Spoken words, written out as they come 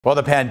Well,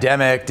 the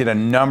pandemic did a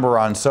number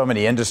on so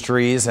many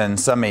industries, and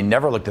some may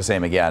never look the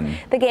same again.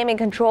 The Gaming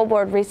Control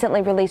Board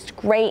recently released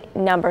great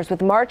numbers,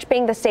 with March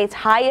being the state's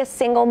highest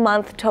single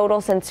month total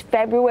since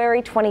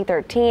February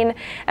 2013.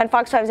 And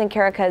Fox 5's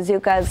Eureka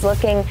is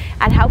looking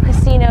at how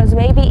casinos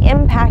may be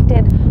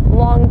impacted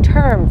long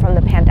term from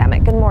the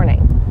pandemic. Good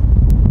morning.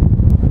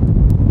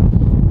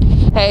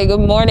 Hey, good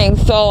morning.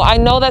 So I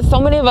know that so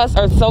many of us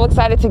are so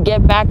excited to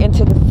get back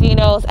into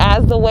casinos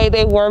as the way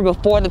they were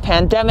before the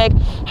pandemic.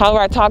 However,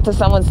 I talked to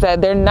someone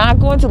said they're not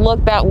going to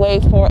look that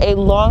way for a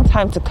long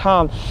time to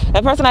come.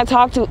 The person I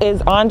talked to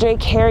is Andre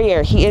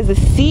Carrier. He is the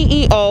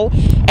CEO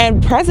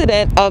and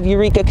president of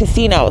Eureka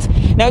Casinos.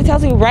 Now, he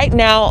tells me right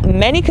now,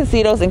 many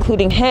casinos,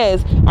 including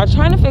his, are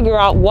trying to figure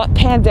out what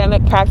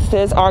pandemic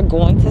practices are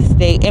going to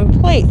stay in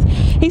place.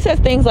 He says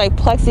things like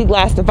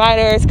plexiglass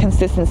dividers,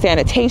 consistent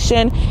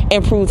sanitation,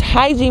 improved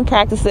hygiene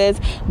practices,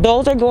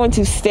 those are going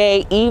to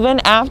stay even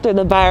after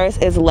the virus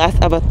is less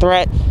of a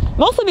threat,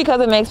 mostly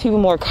because it makes people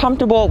more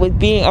comfortable with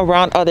being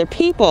around other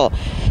people.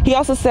 He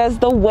also says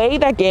the way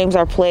that games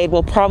are played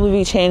will probably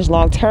be changed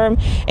long term,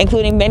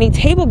 including many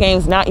table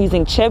games not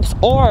using chips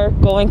or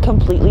going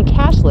completely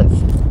cashless.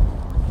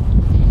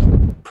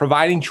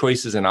 Providing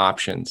choices and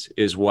options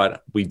is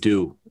what we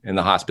do in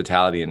the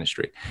hospitality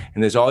industry.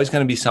 And there's always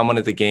going to be someone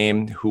at the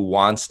game who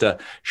wants to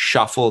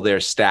shuffle their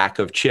stack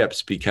of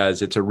chips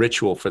because it's a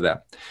ritual for them.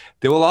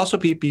 There will also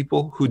be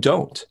people who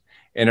don't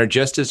and are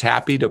just as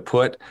happy to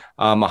put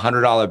a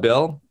 $100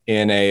 bill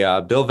in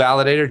a bill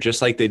validator,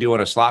 just like they do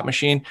on a slot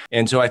machine.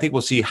 And so I think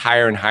we'll see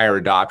higher and higher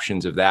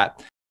adoptions of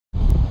that.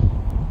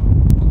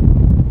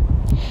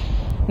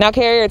 Now,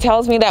 Carrier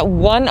tells me that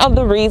one of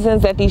the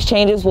reasons that these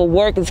changes will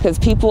work is because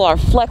people are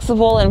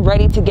flexible and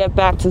ready to get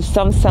back to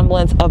some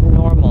semblance of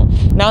normal.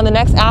 Now, in the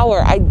next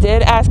hour, I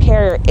did ask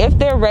Carrier if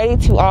they're ready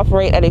to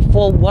operate at a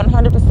full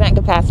 100%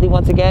 capacity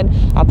once again.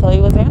 I'll tell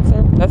you his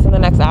answer. That's in the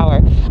next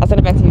hour. I'll send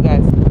it back to you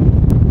guys.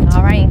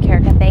 All right,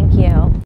 Eureka, thank you.